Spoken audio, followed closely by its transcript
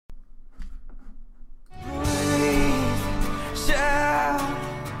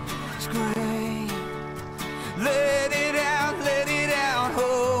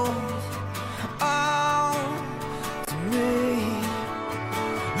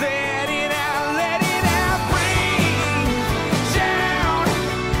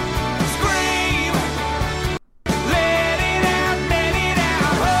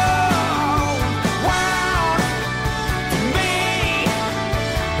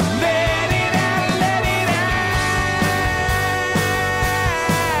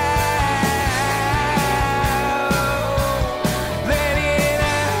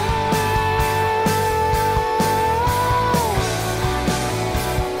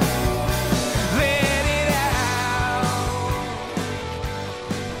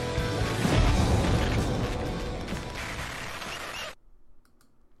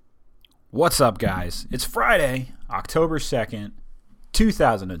What's up, guys? It's Friday, October 2nd,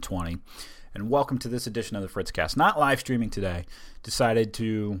 2020, and welcome to this edition of the Fritzcast. Not live streaming today. Decided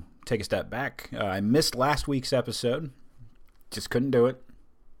to take a step back. I missed last week's episode. Just couldn't do it.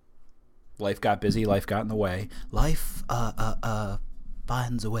 Life got busy. Life got in the way. Life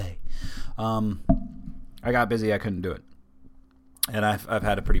finds a way. I got busy. I couldn't do it. And I've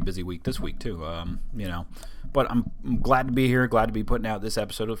had a pretty busy week this week, too, But I'm glad to be here, glad to be putting out this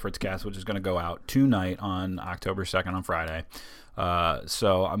episode of Fritzcast, which is going to go out tonight on October 2nd on Friday.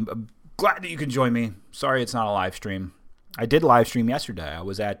 So I'm glad that you can join me. Sorry it's not a live stream. I did live stream yesterday. I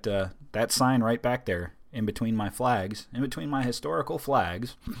was at that sign right back there in between my flags, in between my historical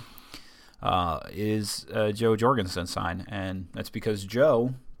flags, is Joe Jorgensen's sign. And that's because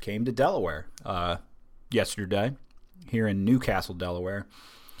Joe came to Delaware yesterday, here in Newcastle, Delaware,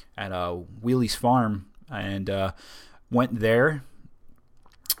 at Wheelie's Farm, and went there.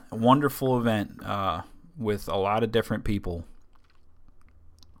 A wonderful event with a lot of different people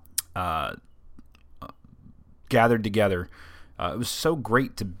gathered together. It was so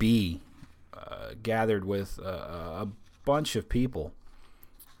great to be gathered with a bunch of people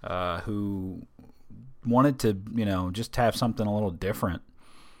who wanted to, just have something a little different.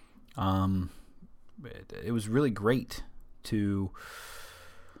 It was really great to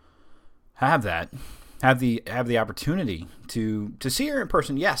have that. Have the opportunity to see her in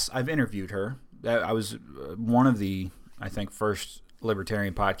person. Yes, I've interviewed her. I was one of the, I think, first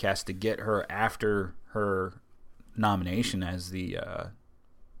libertarian podcasts to get her after her nomination as the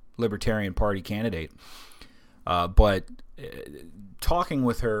Libertarian Party candidate. But talking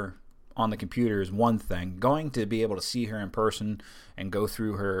with her on the computer is one thing. Going to be able to see her in person and go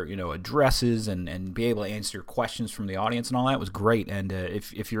through her, addresses and be able to answer questions from the audience and all that was great. And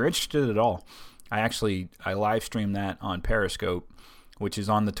if you're interested at all, I live streamed that on Periscope, which is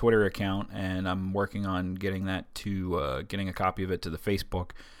on the Twitter account, and I'm working on getting that to getting a copy of it to the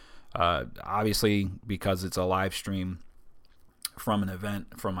Facebook. Obviously, because it's a live stream from an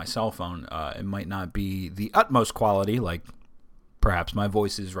event from my cell phone, it might not be the utmost quality, like perhaps my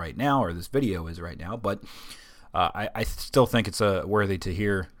voice is right now or this video is right now, but I still think it's worthy to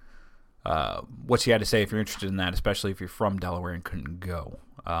hear what she had to say if you're interested in that, especially if you're from Delaware and couldn't go.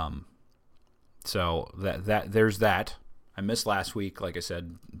 So there's that. I missed last week, like I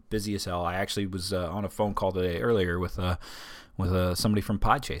said, busy as hell. I actually was on a phone call today earlier with somebody from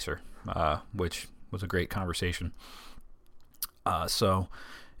Podchaser, which was a great conversation. So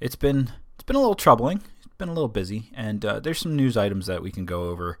it's been a little troubling. It's been a little busy, and there's some news items that we can go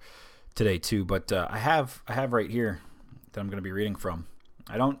over today too. But I have right here that I'm going to be reading from.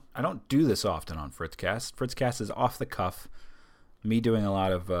 I don't do this often on Fritzcast. Fritzcast is off the cuff. Me doing a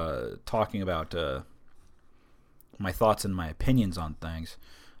lot of talking about my thoughts and my opinions on things.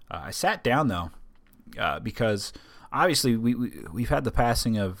 I sat down, though, because obviously we've had the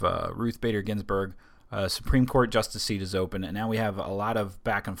passing of Ruth Bader Ginsburg. Supreme Court justice seat is open, and now we have a lot of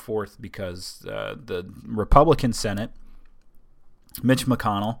back and forth because the Republican Senate, Mitch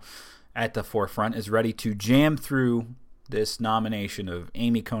McConnell, at the forefront, is ready to jam through this nomination of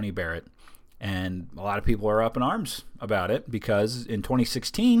Amy Coney Barrett. And a lot of people are up in arms about it because in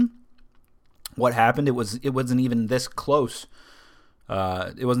 2016, what happened? It wasn't even this close.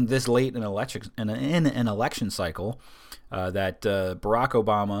 It wasn't this late in an election cycle that Barack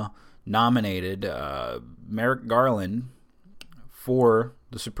Obama nominated Merrick Garland for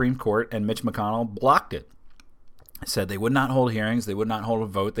the Supreme Court, and Mitch McConnell blocked it. Said they would not hold hearings, they would not hold a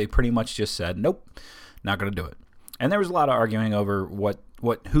vote. They pretty much just said, nope, not going to do it. And there was a lot of arguing over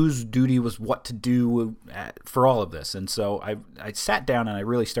whose duty was what to do for all of this. And so I sat down and I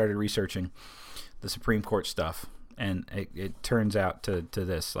really started researching the Supreme Court stuff, and it turns out to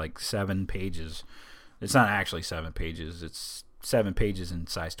this, like 7 pages. It's not actually 7 pages. It's 7 pages in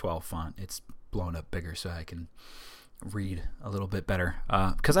size 12 font. It's blown up bigger so I can read a little bit better.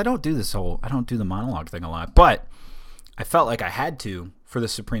 Because I don't do the monologue thing a lot, but I felt like I had to for the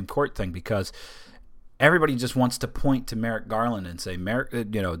Supreme Court thing because everybody just wants to point to Merrick Garland and say,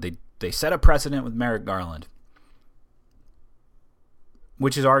 they set a precedent with Merrick Garland,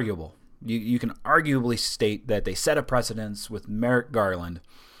 which is arguable. You can arguably state that they set a precedence with Merrick Garland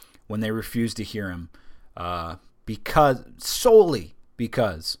when they refused to hear him solely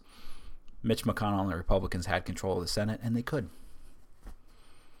because Mitch McConnell and the Republicans had control of the Senate, and they could.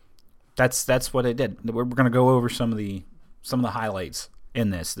 That's what they did. We're going to go over some of the highlights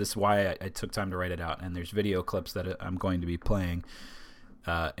in this. This is why I took time to write it out, and there's video clips that I'm going to be playing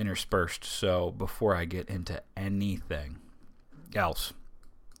interspersed. So before I get into anything else,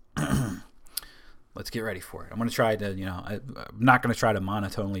 let's get ready for it. I'm going to try to, I'm not going to try to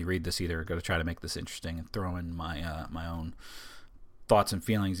monotonely read this either. I'm going to try to make this interesting and throw in my my own thoughts and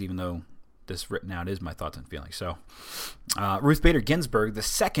feelings, even though this written out is my thoughts and feelings. So, Ruth Bader Ginsburg, the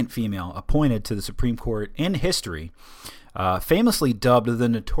second female appointed to the Supreme Court in history, famously dubbed the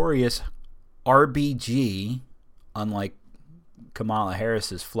notorious RBG, unlike Kamala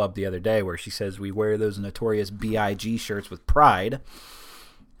Harris's flub the other day where she says we wear those notorious BIG shirts with pride.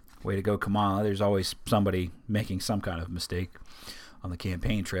 Way to go, Kamala. There's always somebody making some kind of mistake on the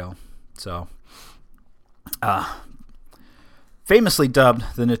campaign trail. So, famously dubbed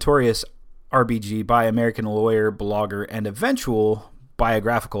the notorious RBG by American lawyer, blogger, and eventual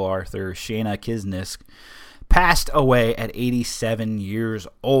biographical author Shana Kisnisk, passed away at 87 years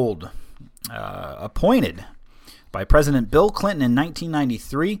old. Appointed by President Bill Clinton in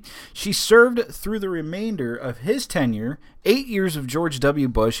 1993, she served through the remainder of his tenure, 8 years of George W.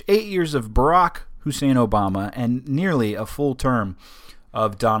 Bush, 8 years of Barack Hussein Obama, and nearly a full term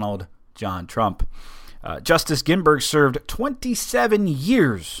of Donald John Trump. Justice Ginsburg served 27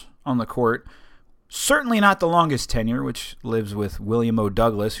 years on the court, certainly not the longest tenure, which lives with William O.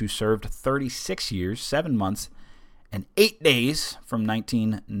 Douglas, who served 36 years, 7 months, and 8 days from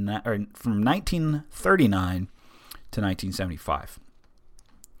 1939 to 1975.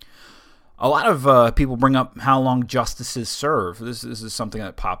 A lot of people bring up how long justices serve. This is something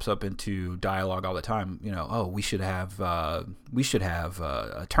that pops up into dialogue all the time. We should have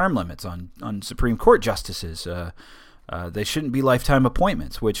term limits on Supreme Court justices. They shouldn't be lifetime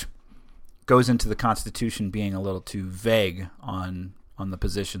appointments, which goes into the Constitution being a little too vague on the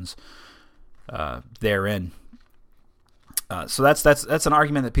positions therein. So that's an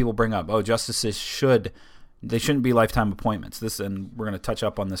argument that people bring up. Oh, justices shouldn't be lifetime appointments. And we're going to touch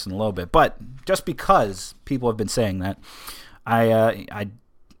up on this in a little bit. But just because people have been saying that, I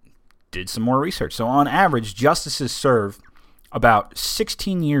did some more research. So on average, justices serve about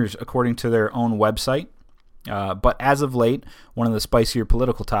 16 years according to their own website. But as of late, one of the spicier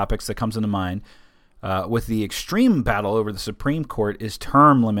political topics that comes into mind with the extreme battle over the Supreme Court is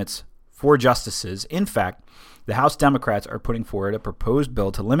term limits for justices. In fact, the House Democrats are putting forward a proposed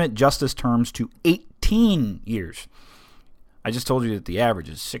bill to limit justice terms to 18 years. I just told you that the average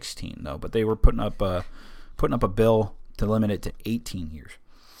is 16, though, but they were putting up a bill to limit it to 18 years.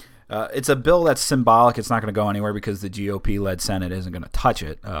 It's a bill that's symbolic. It's not going to go anywhere because the GOP-led Senate isn't going to touch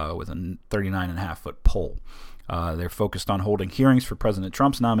it with a 39.5-foot pole. They're focused on holding hearings for President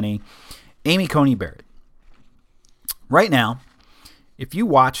Trump's nominee, Amy Coney Barrett. Right now, if you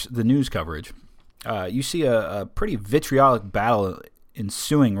watch the news coverage, you see a pretty vitriolic battle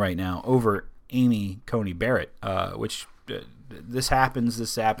ensuing right now over Amy Coney Barrett, which this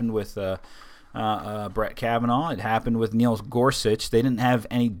happened with Brett Kavanaugh. It happened with Neil Gorsuch. They didn't have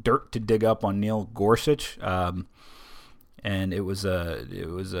any dirt to dig up on Neil Gorsuch, and it was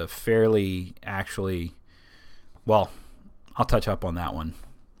a fairly actually. Well, I'll touch up on that one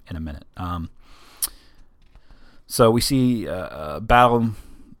in a minute. So we see a battle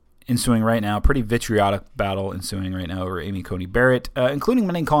ensuing right now, a pretty vitriolic battle ensuing right now over Amy Coney Barrett, including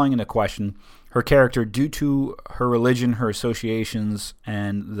many calling into question her character due to her religion, her associations,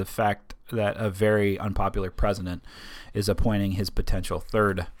 and the fact that a very unpopular president is appointing his potential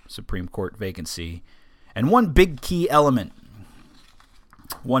third Supreme Court vacancy. And one big key element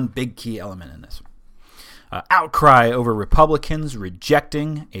in this. Outcry over Republicans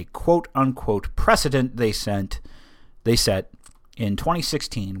rejecting a quote-unquote precedent they set in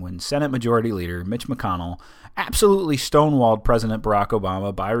 2016 when Senate Majority Leader Mitch McConnell absolutely stonewalled President Barack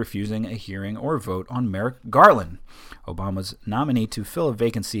Obama by refusing a hearing or vote on Merrick Garland, Obama's nominee to fill a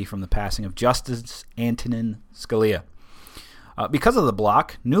vacancy from the passing of Justice Antonin Scalia. Because of the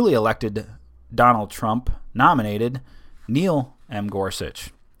block, newly elected Donald Trump nominated Neil M.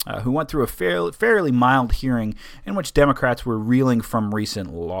 Gorsuch, who went through a fairly mild hearing in which Democrats were reeling from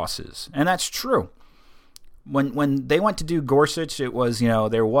recent losses. And that's true. When they went to do Gorsuch, it was,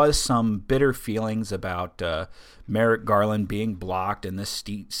 there was some bitter feelings about Merrick Garland being blocked and this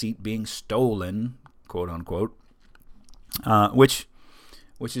seat being stolen, quote unquote, which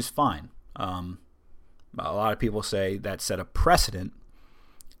is fine. A lot of people say that set a precedent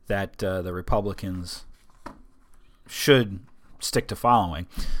that the Republicans should stick to following.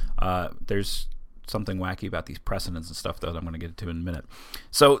 There's something wacky about these precedents and stuff, though, that I'm going to get to in a minute.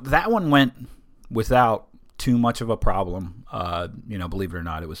 So that one went without too much of a problem. Believe it or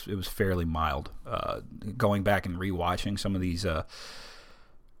not, it was fairly mild. Going back and rewatching some of these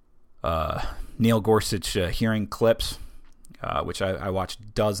Neil Gorsuch hearing clips, which I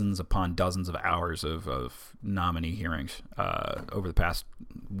watched dozens upon dozens of hours of nominee hearings over the past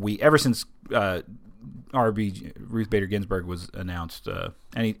week, ever since Ruth Bader Ginsburg was announced,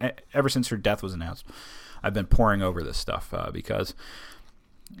 ever since her death was announced. I've been poring over this stuff because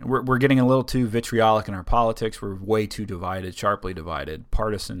we're getting a little too vitriolic in our politics. We're way too divided, sharply divided,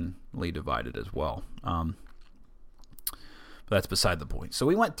 partisanly divided as well. But that's beside the point. So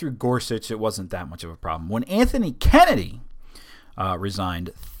we went through Gorsuch. It wasn't that much of a problem. When Anthony Kennedy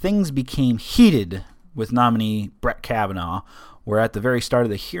resigned, things became heated with nominee Brett Kavanaugh, where at the very start of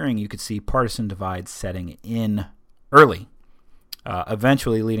the hearing you could see partisan divide setting in early,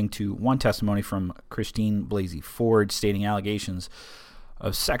 eventually leading to one testimony from Christine Blasey Ford stating allegations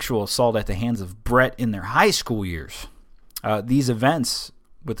of sexual assault at the hands of Brett in their high school years. These events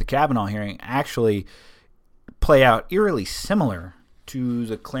with the Kavanaugh hearing actually play out eerily similar to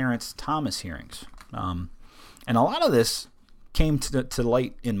the Clarence Thomas hearings. And a lot of this came to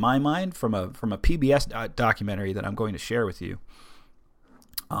light in my mind from a PBS documentary that I'm going to share with you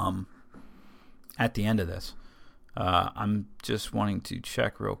at the end of this. I'm just wanting to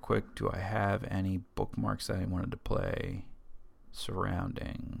check real quick. Do I have any bookmarks that I wanted to play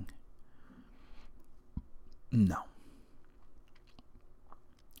surrounding? No,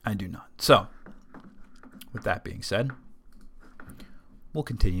 I do not. So, with that being said, we'll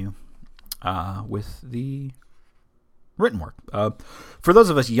continue with the written work. For those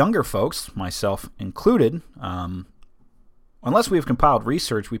of us younger folks, myself included, unless we have compiled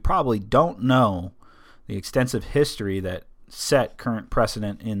research, we probably don't know the extensive history that set current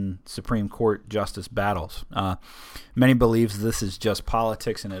precedent in Supreme Court justice battles. Many believe this is just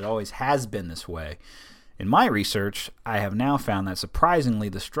politics, and it always has been this way. In my research, I have now found that surprisingly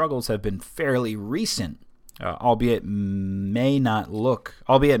the struggles have been fairly recent, albeit many may not look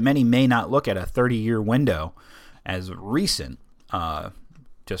at a 30-year window as recent.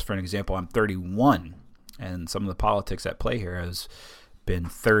 Just for an example, I'm 31, and some of the politics at play here has been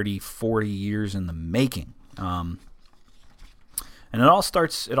 30, 40 years in the making. And it all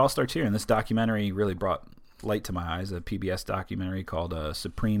starts here, and this documentary really brought light to my eyes, a PBS documentary called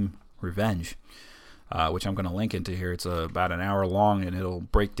Supreme Revenge, which I'm going to link into here. It's about an hour long, and it'll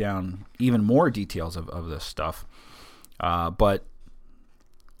break down even more details of this stuff. But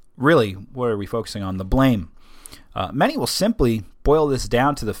really, what are we focusing on? The blame. Many will simply boil this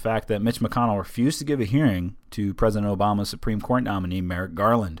down to the fact that Mitch McConnell refused to give a hearing to President Obama's Supreme Court nominee, Merrick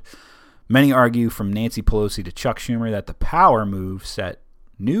Garland. Many argue, from Nancy Pelosi to Chuck Schumer, that the power move set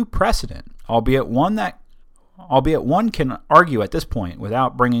new precedent, albeit one can argue at this point,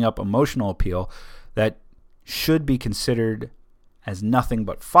 without bringing up emotional appeal, that should be considered as nothing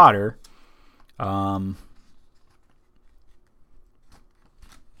but fodder. Let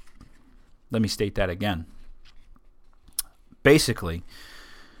me state that again. Basically,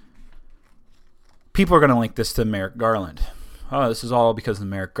 people are going to link this to Merrick Garland. Oh, this is all because of the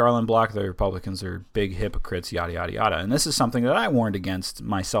Merrick Garland block. The Republicans are big hypocrites, yada, yada, yada. And this is something that I warned against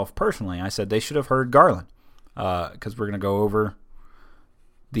myself personally. I said they should have heard Garland, because we're going to go over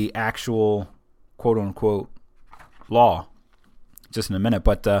the actual quote-unquote law just in a minute.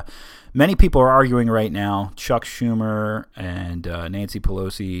 But many people are arguing right now, Chuck Schumer and Nancy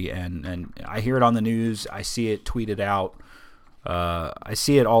Pelosi, and I hear it on the news. I see it tweeted out. I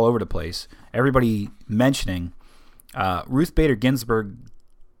see it all over the place. Everybody mentioning Ruth Bader Ginsburg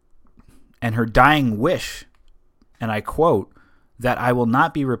and her dying wish, and I quote, that I will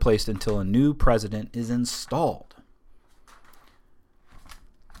not be replaced until a new president is installed.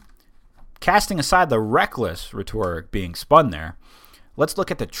 Casting aside the reckless rhetoric being spun there, let's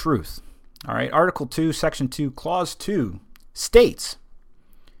look at the truth. All right, Article 2, Section 2, Clause 2 states,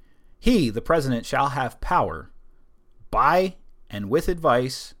 he, the president, shall have power by and with the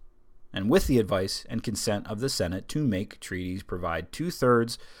advice and consent of the Senate to make treaties, provide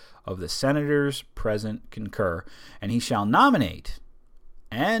 2/3 of the senators present concur, and he shall nominate,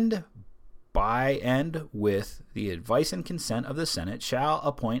 and by and with the advice and consent of the Senate shall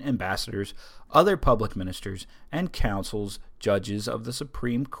appoint ambassadors, other public ministers, and counsels, judges of the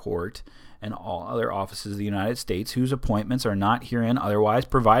Supreme Court, and all other offices of the United States whose appointments are not herein otherwise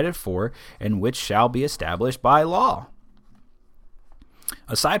provided for, and which shall be established by law.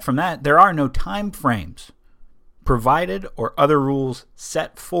 Aside from that, there are no time frames provided or other rules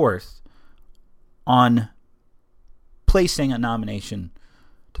set forth on placing a nomination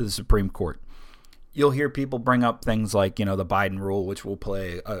to the Supreme Court. You'll hear people bring up things like, the Biden rule, which will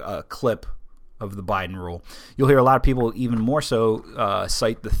play a clip of the Biden rule. You'll hear a lot of people even more so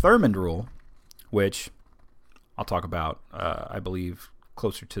cite the Thurmond rule, which I'll talk about, I believe,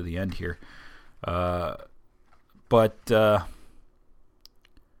 closer to the end here. but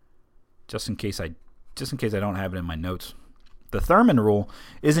just in case I don't have it in my notes, the Thurman rule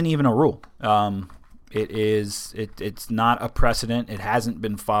isn't even a rule. It's not a precedent. It hasn't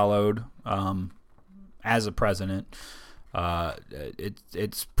been followed as a precedent.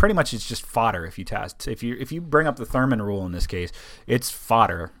 It's pretty much it's just fodder if you test. If you bring up the Thurman rule in this case, it's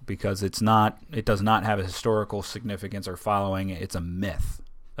fodder because it does not have a historical significance or following. It's a myth,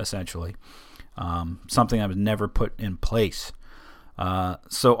 essentially. Something that was never put in place.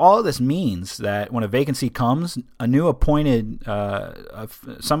 So all of this means that when a vacancy comes, a new appointed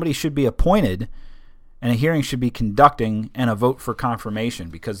somebody should be appointed, and a hearing should be conducting and a vote for confirmation,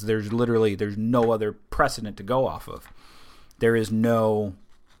 because there's no other precedent to go off of. There is no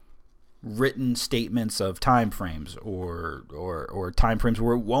written statements of time frames or time frames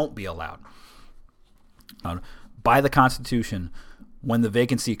where it won't be allowed. By the Constitution, when the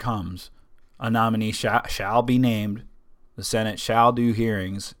vacancy comes, a nominee shall be named. The Senate shall do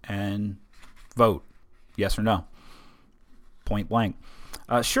hearings and vote, yes or no, point blank.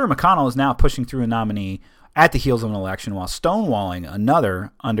 Sure, McConnell is now pushing through a nominee at the heels of an election while stonewalling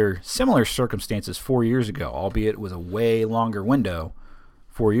another under similar circumstances 4 years ago, albeit with a way longer window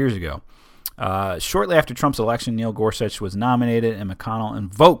 4 years ago. Shortly after Trump's election, Neil Gorsuch was nominated, and McConnell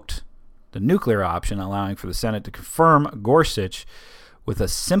invoked the nuclear option, allowing for the Senate to confirm Gorsuch with a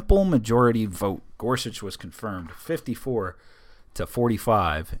simple majority vote. Gorsuch was confirmed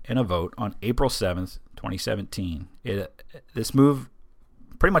 54-45 in a vote on April 7th, 2017. This move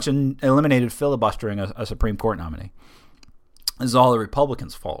pretty much eliminated filibustering a Supreme Court nominee. This is all the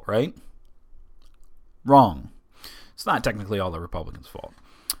Republicans' fault, right? Wrong. It's not technically all the Republicans' fault.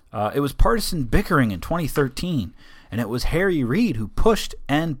 It was partisan bickering in 2013, and it was Harry Reid who pushed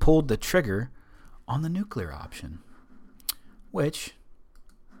and pulled the trigger on the nuclear option, which,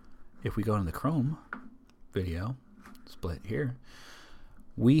 if we go into the Chrome video split here,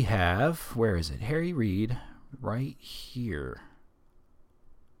 we have, where is it? Harry Reid right here.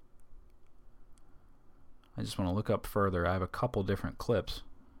 I just want to look up further. I have a couple different clips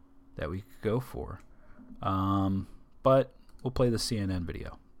that we could go for. But we'll play the CNN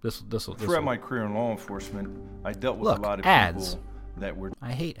video. Throughout my career in law enforcement, I dealt with a lot of ads. people that were...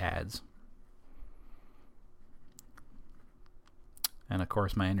 I hate ads. And, of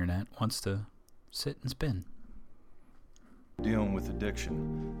course, my internet wants to sit and spin. Dealing with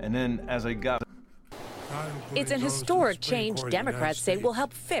addiction. And then as I got... It's an historic change Democrats say will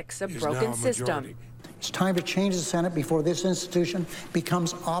help fix a broken system. It's time to change the Senate before this institution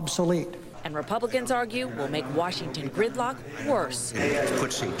becomes obsolete. And Republicans argue will make Washington gridlock worse. It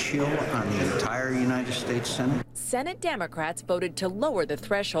puts a chill on the entire United States Senate. Senate Democrats voted to lower the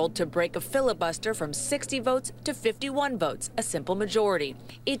threshold to break a filibuster from 60 votes to 51 votes, a simple majority.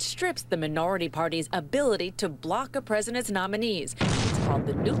 It strips the minority party's ability to block a president's nominees. It's called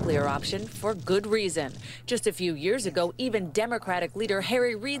the nuclear option for good reason. Just a few years ago, even Democratic leader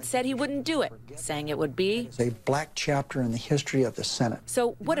Harry Reid said he wouldn't do it, saying it would be It's a black chapter in the history of the Senate.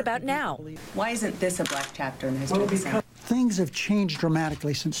 So what about now? Why isn't this a black chapter in the history of the Senate? Things have changed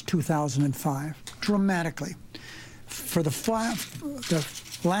dramatically since 2005. Dramatically. For the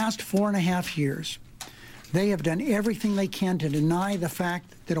last 4.5 years, they have done everything they can to deny the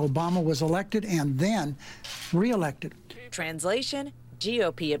fact that Obama was elected and then reelected. Translation: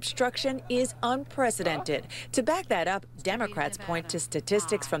 GOP obstruction is unprecedented. To back that up, Democrats point to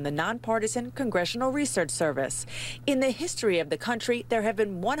statistics from the nonpartisan Congressional Research Service. In the history of the country, there have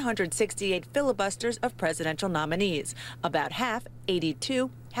been 168 filibusters of presidential nominees. About half, 82,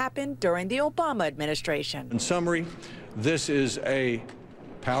 happened during the Obama administration. In summary, this is a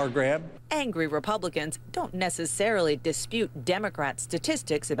power grab. Angry Republicans don't necessarily dispute Democrats'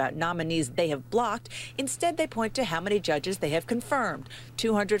 statistics about nominees they have blocked. Instead, they point to how many judges they have confirmed,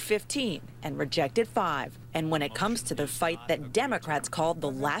 215, and rejected 5. And when it comes to the fight that Democrats called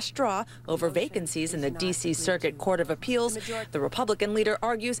the last straw over vacancies in the D.C. Circuit Court of Appeals, the Republican leader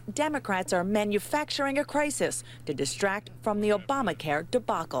argues Democrats are manufacturing a crisis to distract from the Obamacare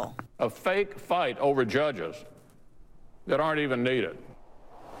debacle. A fake fight over judges that aren't even needed.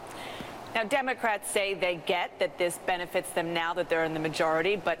 Now, Democrats say they get that this benefits them now that they're in the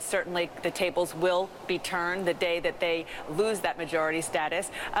majority, but certainly the tables will be turned the day that they lose that majority status.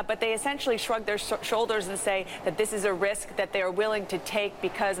 But they essentially shrug their shoulders and say that this is a risk that they are willing to take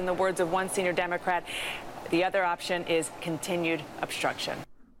because, in the words of one senior Democrat, the other option is continued obstruction.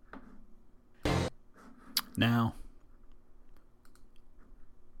 Now,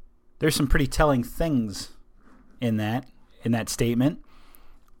 there's some pretty telling things in that statement.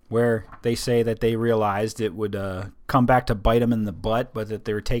 where they say that they realized it would come back to bite them in the butt, but that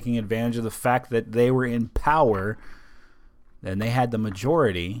they were taking advantage of the fact that they were in power and they had the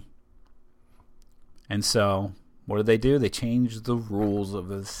majority. And so what did they do? They changed the rules of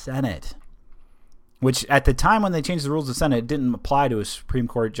the Senate, which at the time when they changed the rules of the Senate, it didn't apply to a Supreme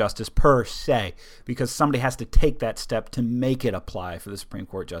Court justice per se, because somebody has to take that step to make it apply for the Supreme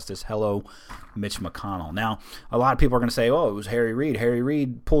Court justice. Hello, Mitch McConnell. Now, a lot of people are going to say, oh, it was Harry Reid. Harry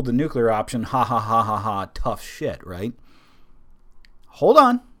Reid pulled the nuclear option. Ha, ha, ha, ha, ha. Tough shit, right? Hold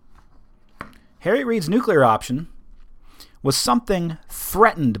on. Harry Reid's nuclear option was something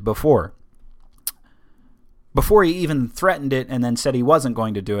threatened before he even threatened it and then said he wasn't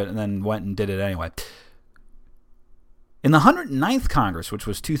going to do it and then went and did it anyway. In the 109th Congress, which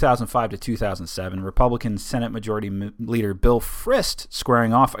was 2005 to 2007, Republican Senate Majority Leader Bill Frist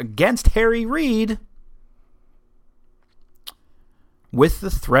squaring off against Harry Reid with the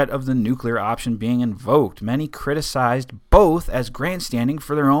threat of the nuclear option being invoked. Many criticized both as grandstanding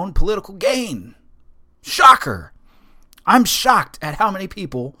for their own political gain. Shocker! I'm shocked at how many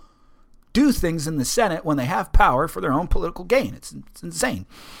people do things in the Senate when they have power for their own political gain. It's insane.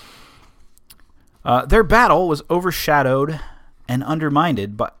 Their battle was overshadowed and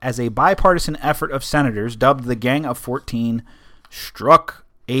undermined as a bipartisan effort of senators dubbed the Gang of 14 struck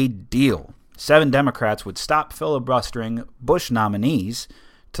a deal. 7 Democrats would stop filibustering Bush nominees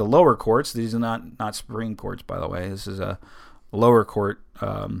to lower courts. These are not Supreme Courts, by the way. This is a lower court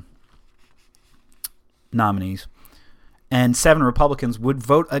nominees. And 7 Republicans would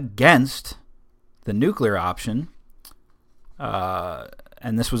vote against the nuclear option,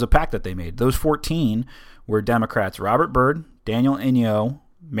 and this was a pact that they made. Those 14 were Democrats Robert Byrd, Daniel Inouye,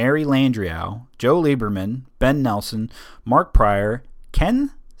 Mary Landrieu, Joe Lieberman, Ben Nelson, Mark Pryor,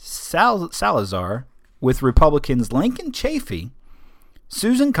 Ken Salazar, with Republicans Lincoln Chafee,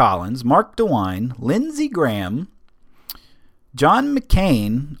 Susan Collins, Mark DeWine, Lindsey Graham, John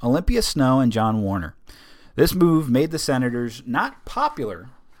McCain, Olympia Snowe, and John Warner. This move made the senators not popular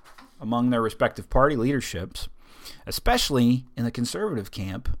among their respective party leaderships, especially in the conservative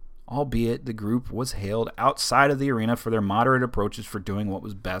camp, albeit the group was hailed outside of the arena for their moderate approaches for doing what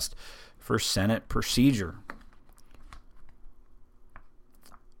was best for Senate procedure.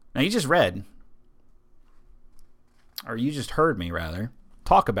 Now, you just read, or you just heard me, rather,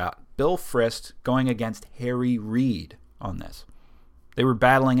 talk about Bill Frist going against Harry Reid on this. They were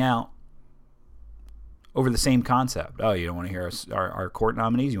battling out over the same concept. Oh, you don't want to hear our court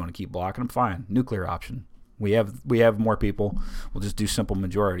nominees? You want to keep blocking them? Fine. Nuclear option. We have more people. We'll just do simple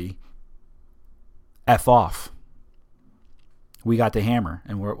majority. F off. We got the hammer,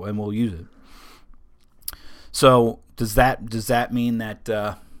 and we'll use it. So does that mean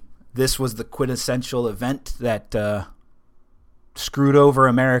that this was the quintessential event that screwed over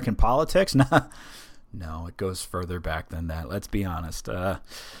American politics? No, it goes further back than that. Let's be honest.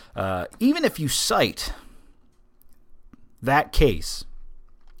 Even if you cite that case,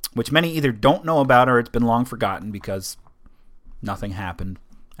 which many either don't know about or it's been long forgotten because nothing happened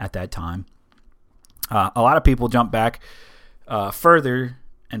at that time, a lot of people jump back further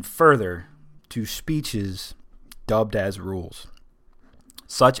and further to speeches dubbed as rules,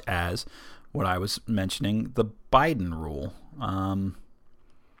 such as what I was mentioning, the Biden rule.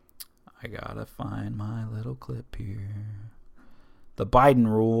 I gotta find my little clip here. The Biden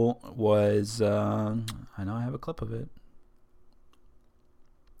rule was, I know I have a clip of it.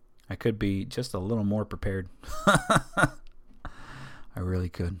 I could be just a little more prepared. I really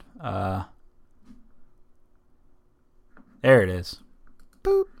could. There it is.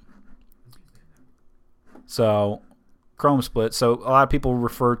 Boop. So, Chrome split. So a lot of people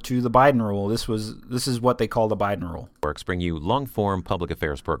refer to the Biden rule. This is what they call the Biden rule. Works bring you long-form public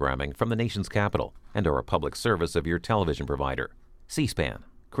affairs programming from the nation's capital and are a public service of your television provider. C-SPAN,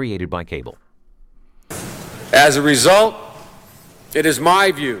 created by cable. As a result, it is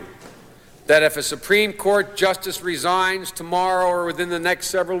my view that if a Supreme Court justice resigns tomorrow or within the next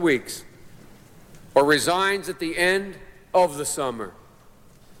several weeks, or resigns at the end of the summer,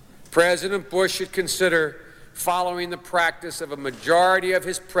 President Bush should consider following the practice of a majority of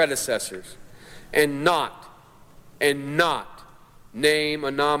his predecessors and not name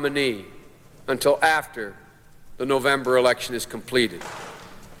a nominee until after the November election is completed.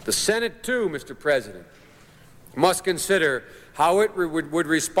 The Senate, too, Mr. President, must consider how it would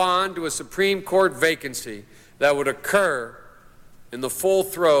respond to a Supreme Court vacancy that would occur in the full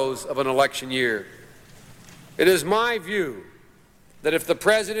throes of an election year. It is my view that if the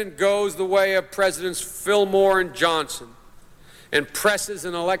President goes the way of Presidents Fillmore and Johnson and presses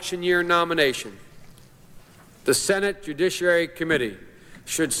an election year nomination, the Senate Judiciary Committee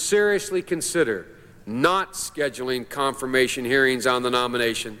should seriously consider not scheduling confirmation hearings on the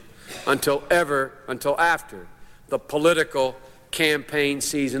nomination until after the political campaign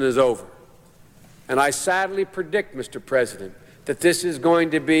season is over. And I sadly predict, Mr. President, that this is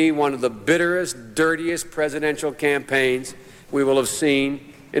going to be one of the bitterest, dirtiest presidential campaigns we will have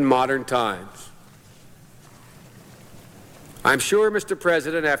seen in modern times. I'm sure, Mr.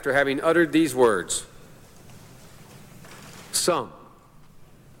 President, after having uttered these words, some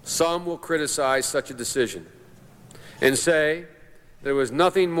will criticize such a decision and say there was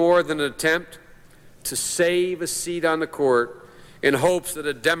nothing more than an attempt to save a seat on the court in hopes that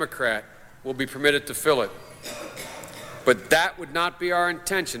a Democrat will be permitted to fill it. But that would not be our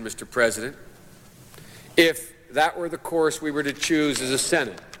intention, Mr. President, if that were the course we were to choose as a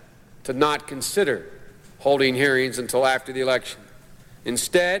Senate, to not consider holding hearings until after the election.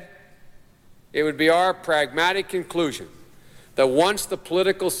 Instead, it would be our pragmatic conclusion that once the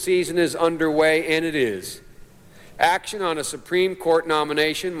political season is underway, and it is, action on a Supreme Court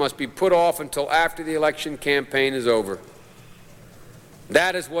nomination must be put off until after the election campaign is over.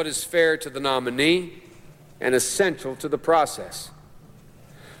 That is what is fair to the nominee and essential to the process.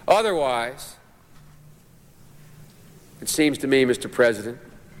 Otherwise, it seems to me, Mr. President,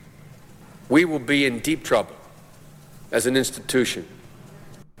 we will be in deep trouble as an institution.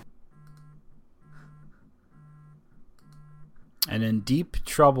 And in deep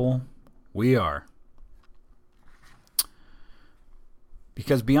trouble we are.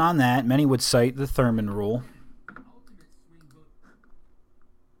 Because beyond that, many would cite the Thurman Rule.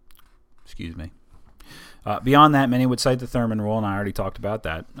 Excuse me. Beyond that, many would cite the Thurman Rule, and I already talked about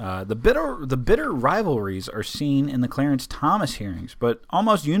that. The bitter rivalries are seen in the Clarence Thomas hearings, but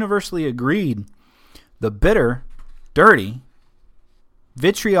almost universally agreed, the bitter, dirty,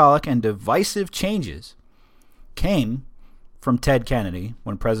 vitriolic, and divisive changes came from Ted Kennedy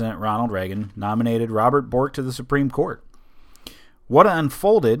when President Ronald Reagan nominated Robert Bork to the Supreme Court. What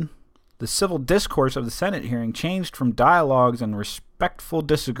unfolded, the civil discourse of the Senate hearing changed from dialogues and respectful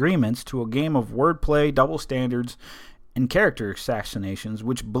disagreements to a game of wordplay, double standards, and character assassinations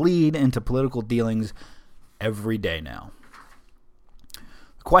which bleed into political dealings every day now.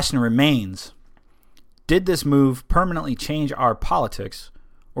 The question remains, did this move permanently change our politics,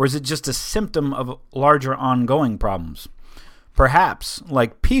 or is it just a symptom of larger ongoing problems? Perhaps,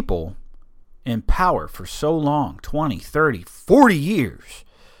 like people in power for so long, 20, 30, 40 years,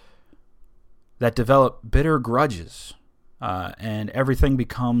 that develop bitter grudges, and everything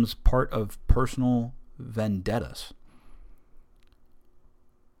becomes part of personal vendettas.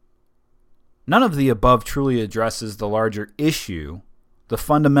 None of the above truly addresses the larger issue, the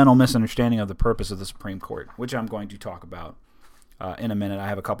fundamental misunderstanding of the purpose of the Supreme Court, which I'm going to talk about in a minute. I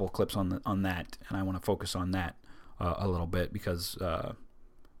have a couple of clips on that, and I want to focus on that a little bit because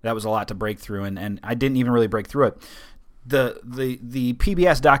that was a lot to break through, and I didn't even really break through it. The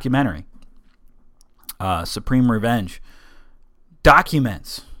PBS documentary, Supreme Revenge,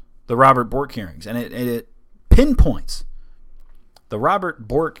 documents the Robert Bork hearings, and it pinpoints the Robert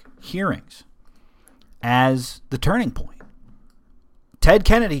Bork hearings as the turning point. Ted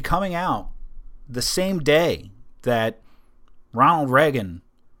Kennedy coming out the same day that Ronald Reagan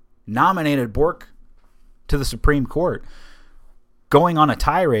nominated Bork to the Supreme Court, going on a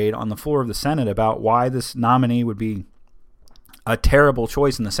tirade on the floor of the Senate about why this nominee would be a terrible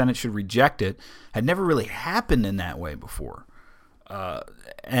choice and the Senate should reject it, had never really happened in that way before.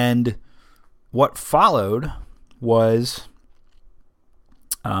 And what followed was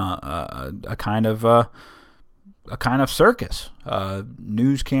a kind of circus.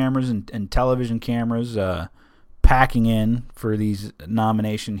 News cameras and television cameras packing in for these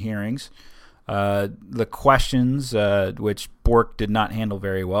nomination hearings. The questions, which Bork did not handle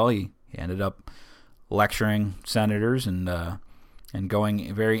very well, he ended up lecturing senators and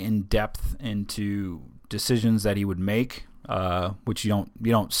going very in depth into decisions that he would make, which you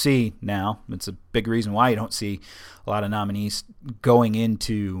don't see now. It's a big reason why you don't see a lot of nominees going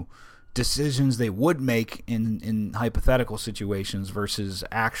into decisions they would make in hypothetical situations versus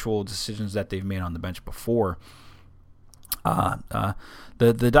actual decisions that they've made on the bench before.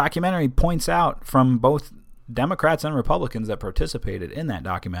 The documentary points out from both Democrats and Republicans that participated in that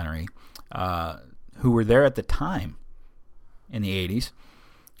documentary, who were there at the time in the 80s,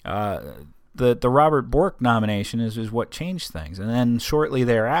 the Robert Bork nomination is what changed things. And then shortly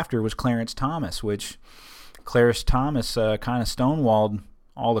thereafter was Clarence Thomas, which Clarence Thomas kind of stonewalled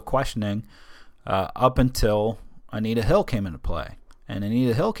all the questioning up until Anita Hill came into play. And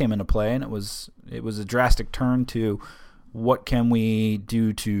Anita Hill came into play, and it was a drastic turn to what can we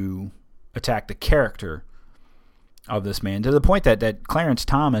do to attack the character this man, to the point that Clarence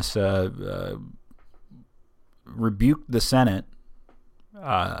Thomas rebuked the Senate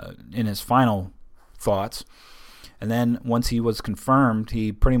in his final thoughts. And then once he was confirmed,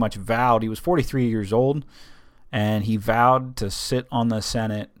 he pretty much vowed, he was 43 years old, and he vowed to sit on the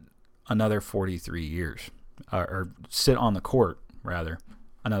Senate another 43 years, or sit on the court, rather,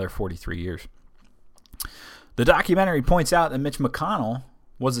 another 43 years. The documentary points out that Mitch McConnell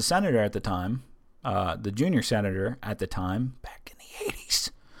was a senator at the time, the junior senator at the time, back in the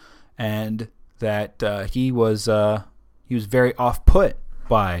 80s, and that he was very off-put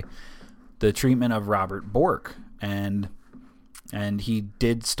by the treatment of Robert Bork, and he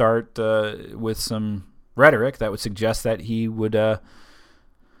did start with some rhetoric that would suggest that he would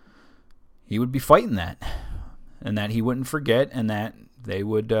be fighting that, and that he wouldn't forget, and that they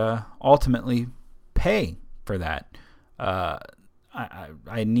would ultimately pay for that. I'd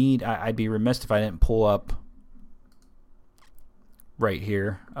be remiss if I didn't pull up right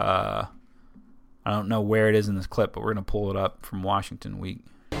here. I don't know where it is in this clip, but we're going to pull it up from Washington Week.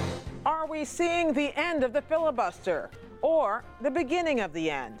 Are we seeing the end of the filibuster or the beginning of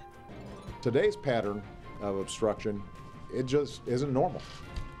the end? Today's pattern of obstruction, it just isn't normal.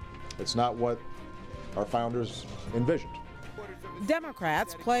 It's not what our founders envisioned.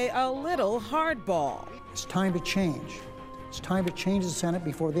 Democrats play a little hardball. It's time to change. It's time to change the Senate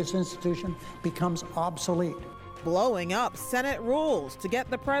before this institution becomes obsolete. Blowing up Senate rules to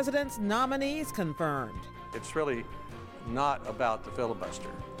get the president's nominees confirmed. It's really not about the filibuster.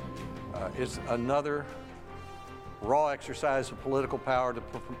 It's another raw exercise of political power to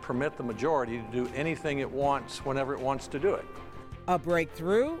permit the majority to do anything it wants whenever it wants to do it. A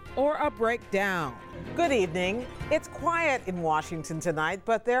breakthrough or a breakdown? Good evening. It's quiet in Washington tonight,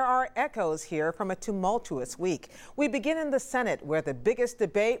 but there are echoes here from a tumultuous week. We begin in the Senate, where the biggest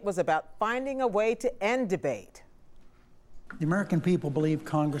debate was about finding a way to end debate. The American people believe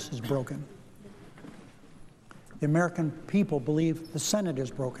Congress is broken. The American people believe the Senate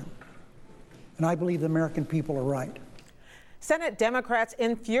is broken. And I believe the American people are right. Senate Democrats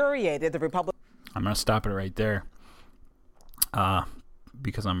infuriated the Republicans. I'm going to stop it right there.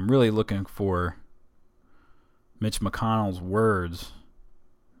 Because I'm really looking for Mitch McConnell's words.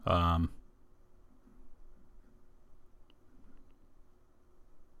 I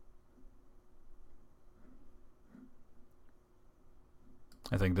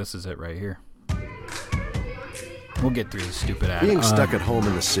think this is it right here. We'll get through this stupid ad. Being stuck at home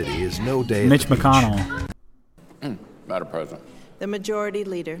in the city is no day. Mitch McConnell. Madam President. The Majority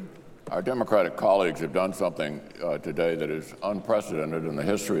Leader. Our Democratic colleagues have done something today that is unprecedented in the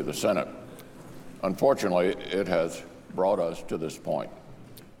history of the Senate. Unfortunately, it has brought us to this point.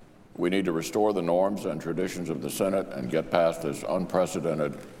 We need to restore the norms and traditions of the Senate and get past this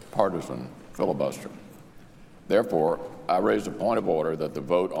unprecedented partisan filibuster. Therefore, I raise a point of order that the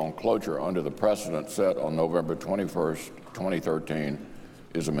vote on cloture under the precedent set on November 21st, 2013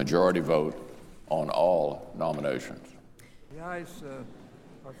 is a majority vote on all nominations. The ayes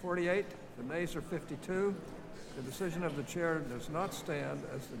are 48, the nays are 52. The decision of the chair does not stand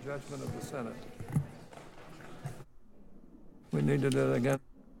as the judgment of the Senate. We need to do that again.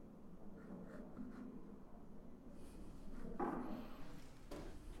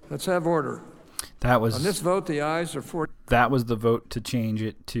 Let's have order. That was on this vote. The ayes are 40. That was the vote to change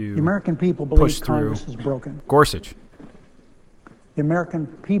it to. The American people believe Congress is broken. Gorsuch. The American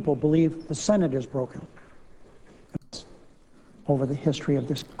people believe the Senate is broken. Over the history of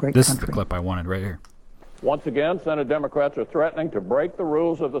this great country. This is the clip I wanted right here. Once again, Senate Democrats are threatening to break the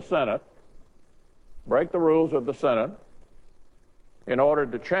rules of the Senate, in order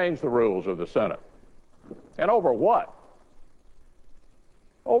to change the rules of the Senate. And over what?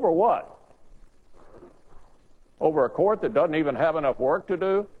 Over what? Over a court that doesn't even have enough work to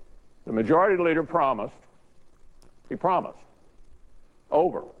do? The majority leader promised,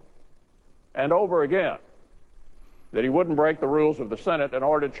 over and over again, that he wouldn't break the rules of the Senate in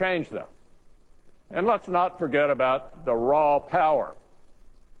order to change them. And let's not forget about the raw power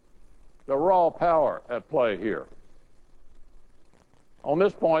at play here. On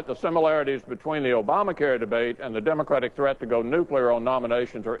this point, the similarities between the Obamacare debate and the Democratic threat to go nuclear on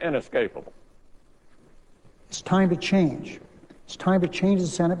nominations are inescapable. It's time to change. It's time to change the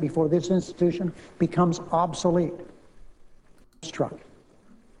Senate before this institution becomes obsolete. Struck.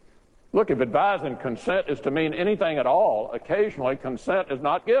 Look, if advising consent is to mean anything at all, occasionally consent is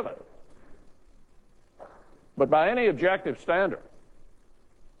not given. But by any objective standard,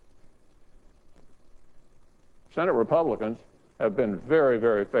 Senate Republicans have been very,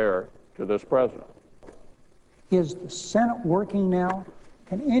 very fair to this president. Is the Senate working now?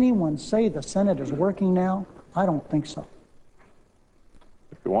 Can anyone say the Senate is working now? I don't think so.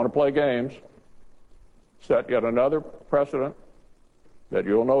 If you want to play games, set yet another precedent that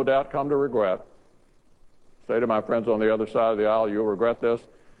you'll no doubt come to regret. Say to my friends on the other side of the aisle, you'll regret this,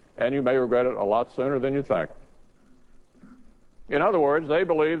 and you may regret it a lot sooner than you think. In other words, they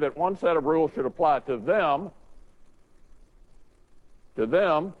believe that one set of rules should apply to them,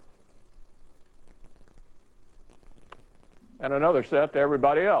 and another set to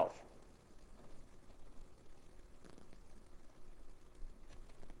everybody else.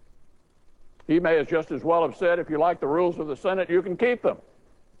 He may have just as well have said, if you like the rules of the Senate, you can keep them.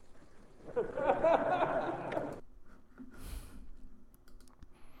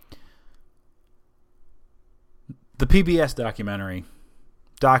 The PBS documentary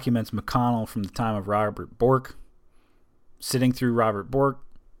documents McConnell from the time of Robert Bork, sitting through Robert Bork,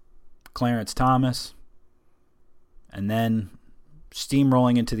 Clarence Thomas, and then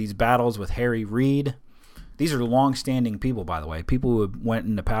steamrolling into these battles with Harry Reid. These are long-standing people, by the way, people who went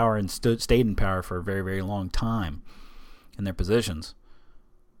into power and stayed in power for a very, very long time in their positions.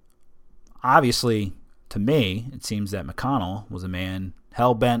 Obviously, to me, it seems that McConnell was a man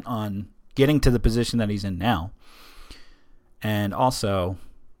hell-bent on getting to the position that he's in now, and also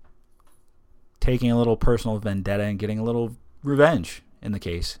taking a little personal vendetta and getting a little revenge in the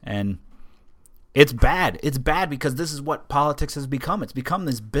case. And it's bad. It's bad because this is what politics has become. It's become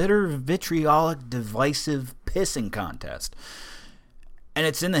this bitter, vitriolic, divisive pissing contest. And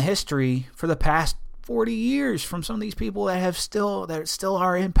it's in the history for the past 40 years from some of these people that still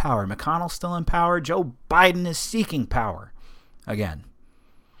are in power. McConnell's still in power. Joe Biden is seeking power again.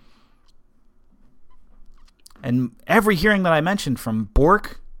 And every hearing that I mentioned, from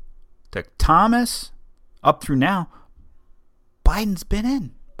Bork to Thomas up through now, Biden's been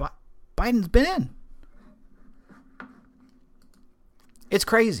in. Biden's been in. It's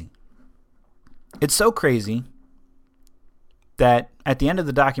crazy. It's so crazy that at the end of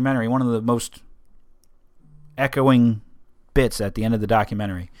the documentary, one of the most echoing bits at the end of the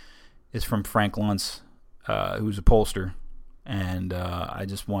documentary is from Frank Luntz, who's a pollster. And I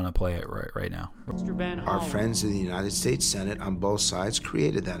just want to play it right now. Mr. Van Hollen. Our friends in the United States Senate on both sides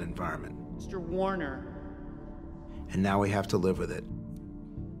created that environment. Mr. Warner. And now we have to live with it.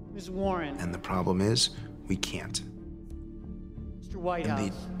 Ms. Warren. And the problem is, we can't. Mr. Whitehouse.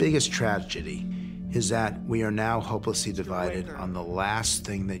 And the biggest tragedy is that we are now hopelessly divided on the last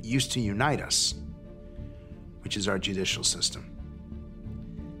thing that used to unite us, which is our judicial system.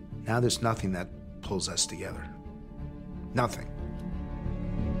 Now there's nothing that pulls us together. Nothing.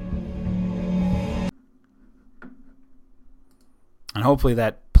 And hopefully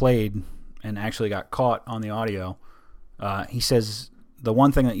that played and actually got caught on the audio. He says the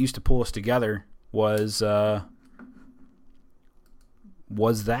one thing that used to pull us together was that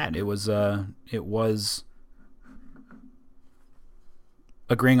it was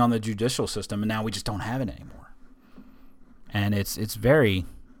agreeing on the judicial system, and now we just don't have it anymore. And it's very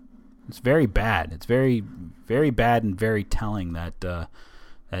bad. It's very, very bad and very telling that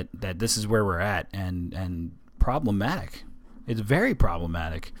this is where we're at, and problematic. It's very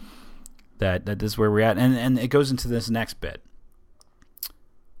problematic that this is where we're at, and it goes into this next bit.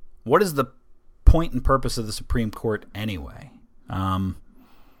 What is the point and purpose of the Supreme Court anyway? I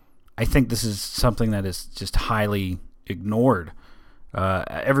think this is something that is just highly ignored.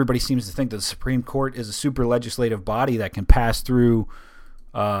 Everybody seems to think that the Supreme Court is a super legislative body that can pass through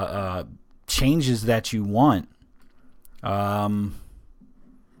changes that you want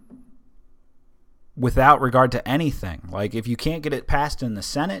without regard to anything. Like, if you can't get it passed in the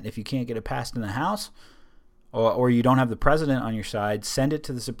Senate, if you can't get it passed in the House, or you don't have the president on your side, send it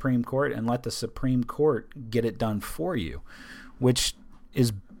to the Supreme Court and let the Supreme Court get it done for you, which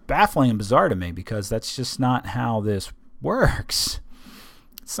is baffling and bizarre to me because that's just not how this works.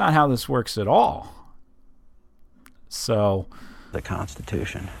 It's not how this works at all. So, the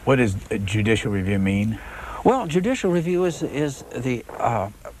Constitution. What does judicial review mean? Well, judicial review is the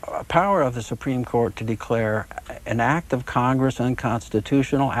power of the Supreme Court to declare an act of Congress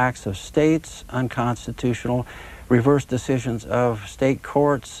unconstitutional, acts of states unconstitutional, reverse decisions of state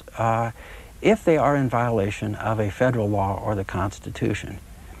courts if they are in violation of a federal law or the Constitution.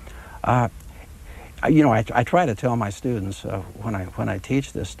 I try to tell my students when I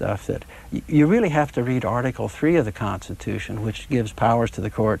teach this stuff that you really have to read Article 3 of the Constitution, which gives powers to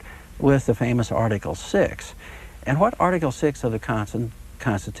the court, with the famous Article 6. And what Article 6 of the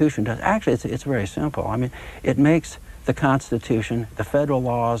Constitution does, actually it's very simple. I mean, it makes the Constitution, the federal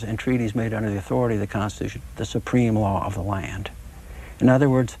laws and treaties made under the authority of the Constitution, the supreme law of the land. In other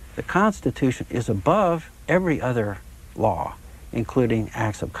words, the Constitution is above every other law. including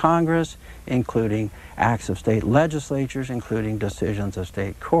acts of Congress, including acts of state legislatures, including decisions of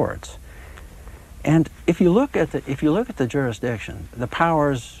state courts. And if you look at the jurisdiction, the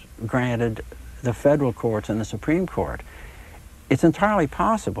powers granted the federal courts and the Supreme Court, it's entirely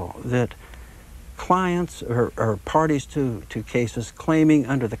possible that clients or parties to cases claiming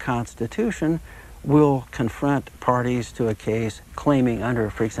under the Constitution will confront parties to a case claiming under,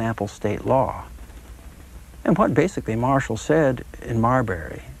 for example, state law. And what basically Marshall said in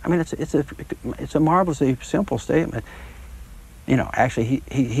Marbury, I mean, it's a marvelously simple statement. You know, actually,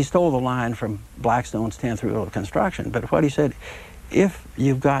 he stole the line from Blackstone's 10th Rule of Construction, but what he said, if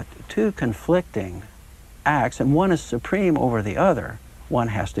you've got two conflicting acts and one is supreme over the other, one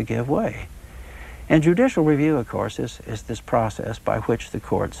has to give way. And judicial review, of course, is this process by which the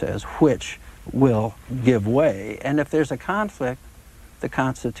court says which will give way. And if there's a conflict, the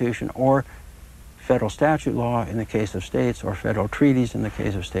Constitution or federal statute law in the case of states or federal treaties in the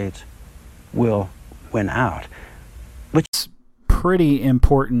case of states will win out. Which is pretty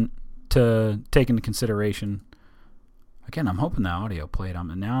important to take into consideration. Again, I'm hoping the audio played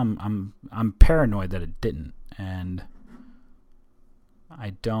on, and now I'm paranoid that it didn't, and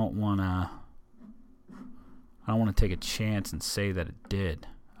I don't want to take a chance and say that it did.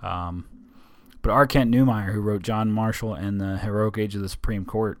 But R. Kent Neumeyer, who wrote John Marshall and the Heroic Age of the Supreme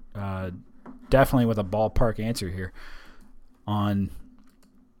Court, definitely with a ballpark answer here on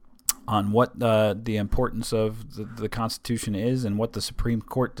what the importance of the Constitution is and what the Supreme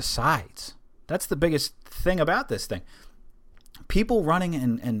Court decides. That's the biggest thing about this thing. People running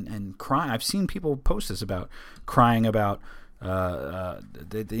and crying. I've seen people post this about crying about.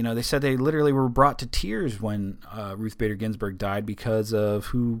 They said they literally were brought to tears when Ruth Bader Ginsburg died because of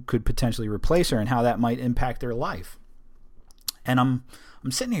who could potentially replace her and how that might impact their life. And I'm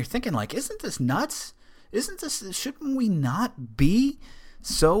sitting here thinking, like, isn't this nuts? Shouldn't we not be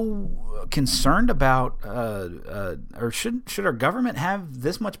so concerned about, or should our government have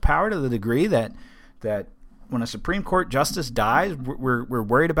this much power to the degree that when a Supreme Court justice dies, we're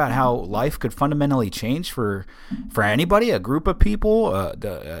worried about how life could fundamentally change for anybody, a group of people,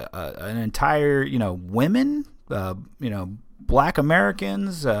 an entire, women, Black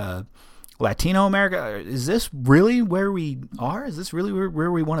Americans, Latino America. Is this really where we are? Is this really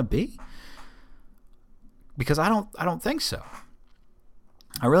where we want to be? Because I don't think so.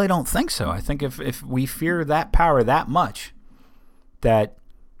 I really don't think so. I think if we fear that power that much, that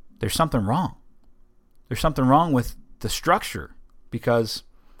there's something wrong. There's something wrong with the structure, because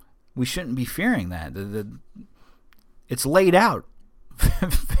we shouldn't be fearing that. It's laid out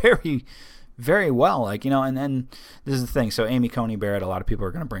very, very well. And then this is the thing. So Amy Coney Barrett, a lot of people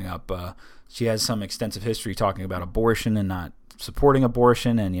are going to bring up, she has some extensive history talking about abortion and not supporting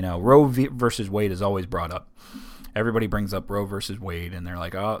abortion. And, Roe versus Wade is always brought up. Everybody brings up Roe versus Wade, and they're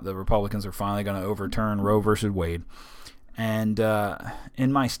like, oh, the Republicans are finally going to overturn Roe versus Wade. And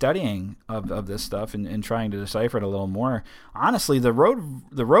in my studying of this stuff and trying to decipher it a little more, honestly, the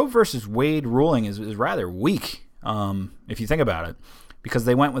Roe versus Wade ruling is rather weak, if you think about it, because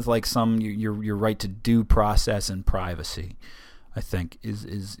they went with like your right to due process and privacy, I think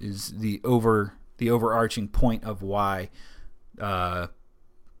is the overarching point of why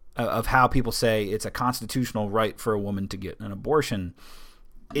of how people say it's a constitutional right for a woman to get an abortion.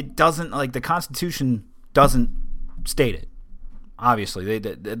 It doesn't, like, the Constitution doesn't state it. Obviously,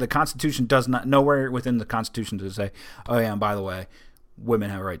 the Constitution does not, nowhere within the Constitution does it say, oh yeah, and by the way, women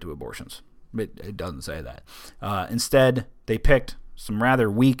have a right to abortions. It doesn't say that. Instead, they picked some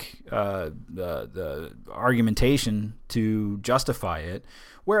rather weak the argumentation to justify it.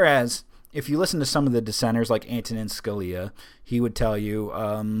 Whereas, if you listen to some of the dissenters like Antonin Scalia, he would tell you,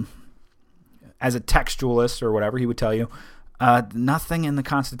 as a textualist or whatever, he would tell you, nothing in the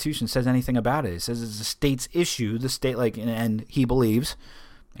Constitution says anything about it. It says it's a state's issue. The state, and he believes,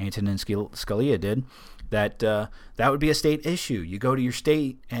 Antonin Scalia did, that that would be a state issue. You go to your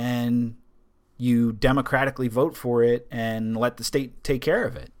state and you democratically vote for it and let the state take care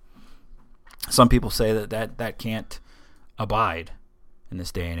of it. Some people say that can't abide in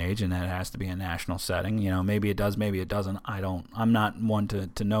this day and age, and that it has to be a national setting. Maybe it does, maybe it doesn't. I'm not one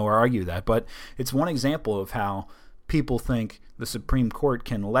to know or argue that, but it's one example of how people think the Supreme Court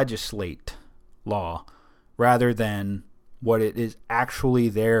can legislate law rather than what it is actually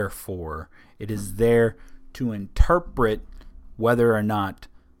there for. It is there to interpret whether or not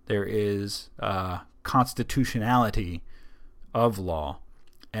there is constitutionality of law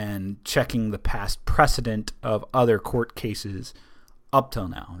and checking the past precedent of other court cases up till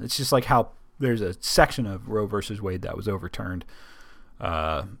now. It's just like how there's a section of Roe versus Wade that was overturned,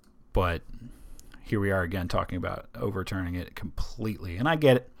 but here we are again talking about overturning it completely. And I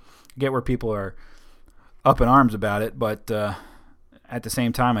get it. I get where people are up in arms about it, but at the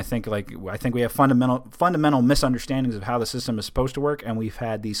same time, I think we have fundamental misunderstandings of how the system is supposed to work, and we've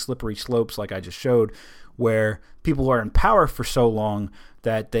had these slippery slopes, like I just showed, where people are in power for so long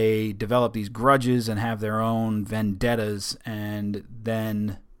that they develop these grudges and have their own vendettas, and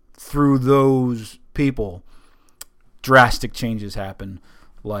then through those people, drastic changes happen,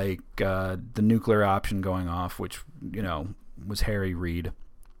 like the nuclear option going off, which was Harry Reid,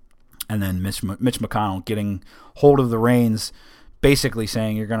 and then Mitch McConnell getting hold of the reins, basically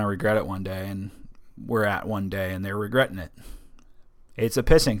saying you're going to regret it one day, and we're at one day, and they're regretting it. It's a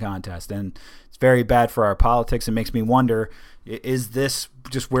pissing contest, and it's very bad for our politics. It makes me wonder, is this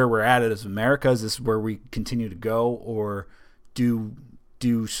just where we're at as America? Is this where we continue to go, or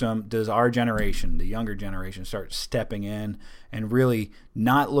does our generation, the younger generation, start stepping in and really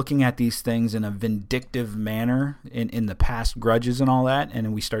not looking at these things in a vindictive manner in the past grudges and all that, and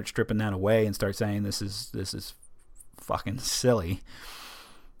then we start stripping that away and start saying this is fucking silly,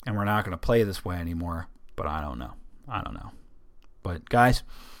 and we're not going to play this way anymore? But I don't know. But guys,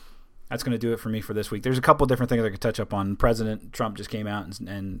 that's going to do it for me for this week. There's a couple different things I could touch up on. President Trump just came out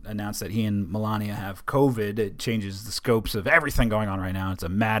and announced that he and Melania have COVID. It changes the scopes of everything going on right now. It's a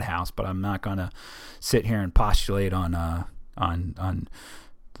madhouse, but I'm not going to sit here and postulate on the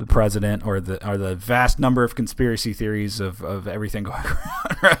president or the vast number of conspiracy theories of everything going on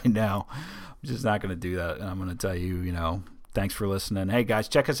right now. I'm just not going to do that. And I'm going to tell you, thanks for listening. Hey guys,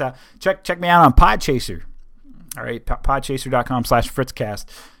 check us out. Check me out on Podchaser. All right, podchaser.com/fritzcast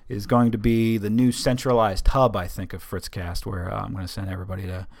is going to be the new centralized hub, I think, of Fritzcast, where I'm going to send everybody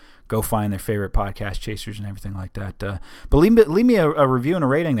to go find their favorite podcast chasers and everything like that. But leave me a review and a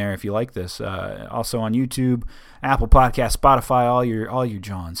rating there if you like this. Also on YouTube, Apple Podcasts, Spotify, all your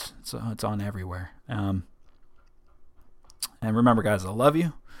Johns. It's on everywhere. And remember, guys, I love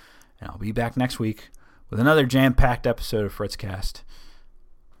you, and I'll be back next week with another jam-packed episode of Fritzcast.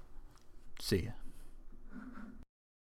 See ya.